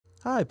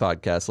Hi,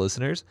 podcast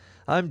listeners.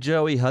 I'm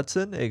Joey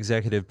Hudson,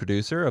 executive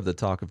producer of The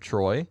Talk of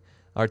Troy.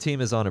 Our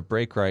team is on a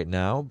break right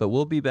now, but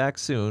we'll be back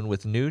soon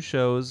with new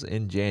shows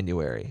in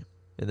January.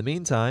 In the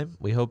meantime,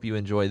 we hope you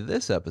enjoy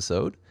this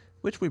episode,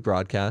 which we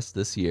broadcast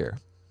this year.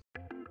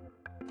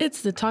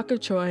 It's The Talk of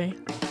Troy.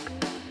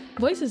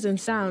 Voices and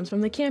sounds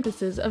from the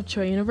campuses of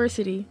Troy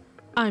University.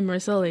 I'm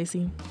Marissa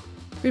Lacey.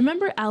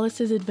 Remember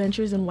Alice's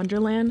Adventures in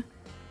Wonderland?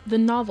 The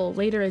novel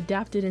later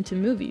adapted into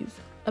movies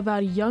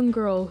about a young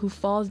girl who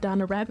falls down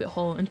a rabbit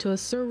hole into a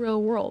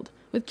surreal world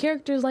with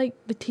characters like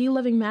the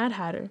tea-loving Mad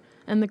Hatter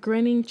and the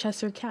grinning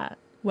Cheshire Cat.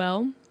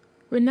 Well,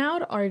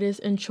 renowned artist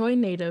and Troy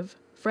native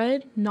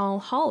Fred Nall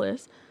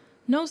Hollis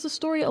knows the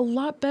story a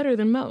lot better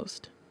than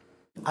most.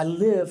 I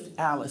lived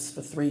Alice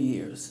for 3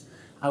 years.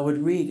 I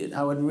would read it.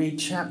 I would read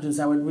chapters.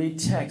 I would read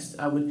text.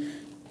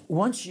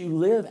 Once you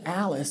live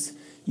Alice,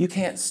 you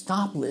can't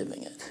stop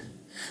living it.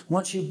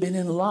 Once you've been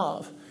in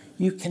love,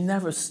 you can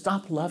never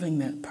stop loving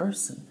that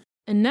person.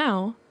 And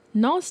now,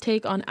 Nall's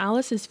take on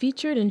Alice is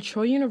featured in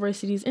Troy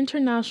University's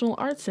International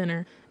Arts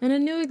Center in a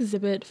new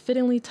exhibit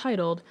fittingly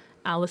titled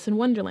Alice in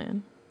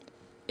Wonderland.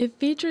 It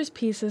features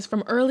pieces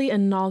from early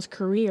in Nall's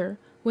career,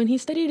 when he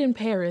studied in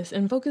Paris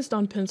and focused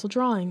on pencil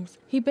drawings.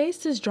 He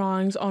based his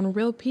drawings on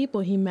real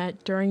people he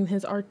met during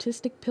his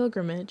artistic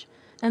pilgrimage,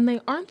 and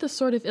they aren't the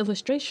sort of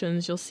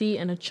illustrations you'll see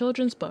in a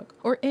children's book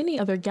or any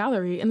other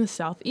gallery in the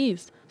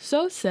Southeast,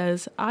 so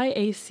says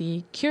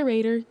IAC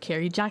curator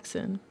Carrie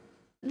Jackson.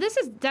 This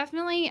is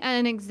definitely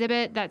an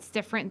exhibit that's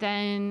different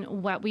than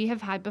what we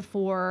have had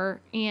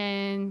before,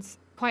 and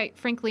quite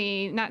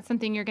frankly, not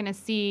something you're going to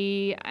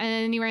see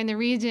anywhere in the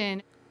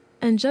region.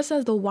 And just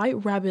as the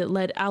White Rabbit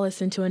led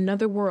Alice into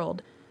another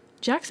world,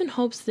 Jackson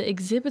hopes the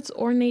exhibit's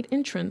ornate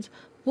entrance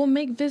will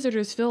make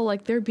visitors feel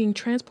like they're being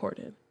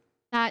transported.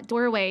 That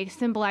doorway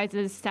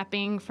symbolizes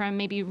stepping from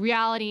maybe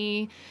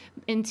reality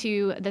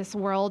into this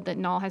world that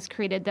Nall has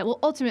created that will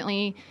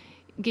ultimately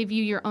give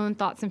you your own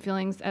thoughts and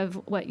feelings of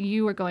what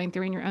you are going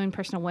through in your own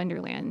personal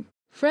wonderland.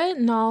 Fred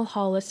Nall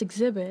Hollis'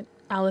 exhibit,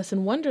 Alice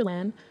in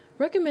Wonderland,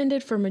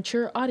 recommended for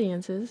mature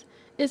audiences,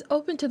 is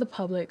open to the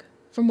public.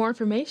 For more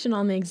information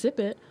on the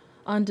exhibit,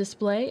 on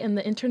display in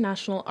the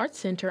International Arts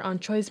Center on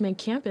Troy's main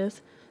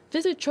campus,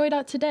 visit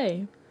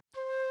troy.today.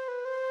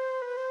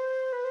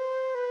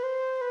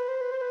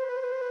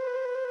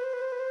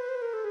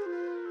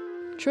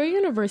 Troy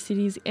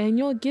University's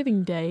annual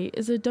Giving Day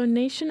is a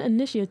donation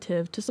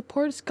initiative to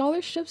support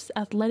scholarships,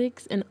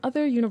 athletics, and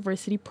other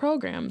university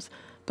programs,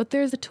 but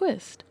there's a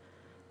twist.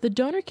 The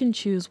donor can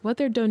choose what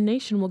their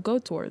donation will go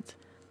towards.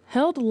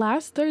 Held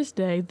last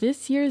Thursday,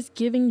 this year's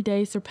Giving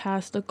Day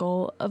surpassed a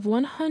goal of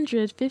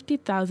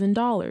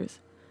 $150,000.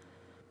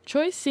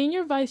 Troy's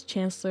Senior Vice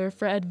Chancellor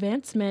for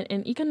Advancement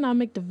and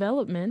Economic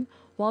Development,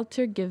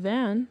 Walter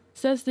Givan,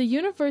 says the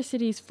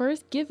university's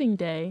first Giving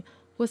Day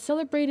was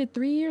celebrated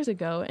 3 years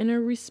ago in a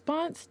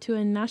response to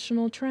a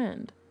national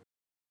trend.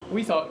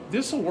 We thought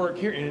this will work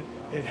here, and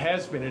it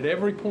has been. At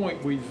every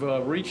point we've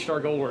reached our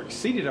goal or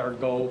exceeded our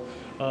goal,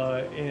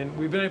 and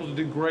we've been able to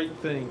do great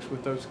things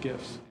with those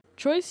gifts.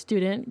 Troy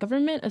Student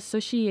Government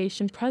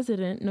Association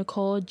President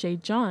Nicole J.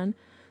 John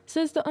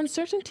says the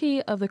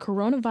uncertainty of the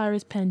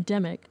coronavirus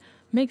pandemic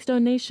makes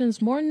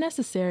donations more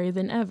necessary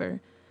than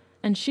ever,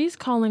 and she's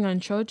calling on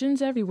Trojans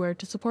everywhere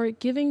to support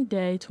Giving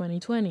Day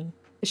 2020.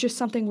 It's just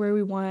something where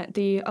we want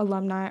the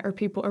alumni or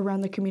people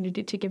around the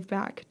community to give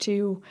back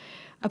to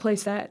a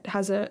place that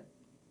has a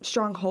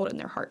strong hold in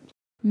their heart.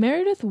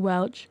 Meredith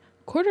Welch,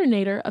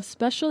 coordinator of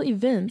special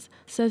events,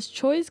 says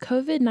Troy's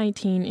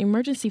COVID-19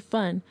 emergency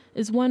fund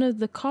is one of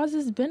the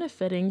causes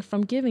benefiting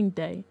from Giving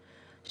Day.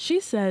 She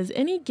says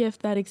any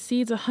gift that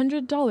exceeds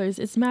 $100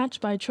 is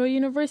matched by Troy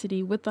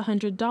University with the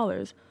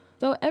 $100,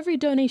 though every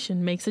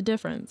donation makes a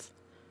difference.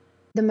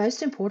 The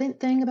most important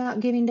thing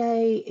about Giving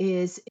Day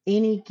is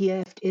any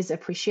gift is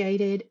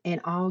appreciated and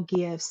all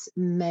gifts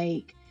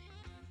make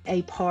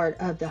a part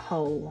of the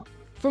whole.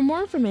 For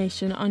more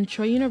information on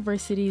Troy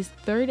University's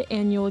third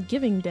annual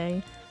Giving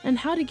Day and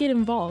how to get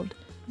involved,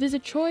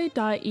 visit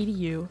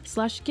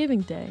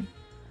troy.edu/givingday.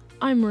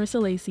 I'm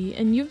Marissa Lacey,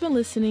 and you've been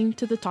listening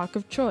to The Talk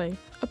of Troy,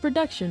 a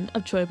production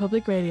of Troy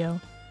Public Radio.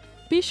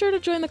 Be sure to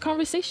join the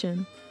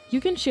conversation.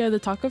 You can share The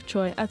Talk of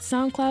Troy at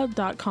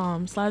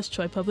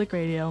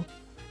soundcloud.com/troypublicradio.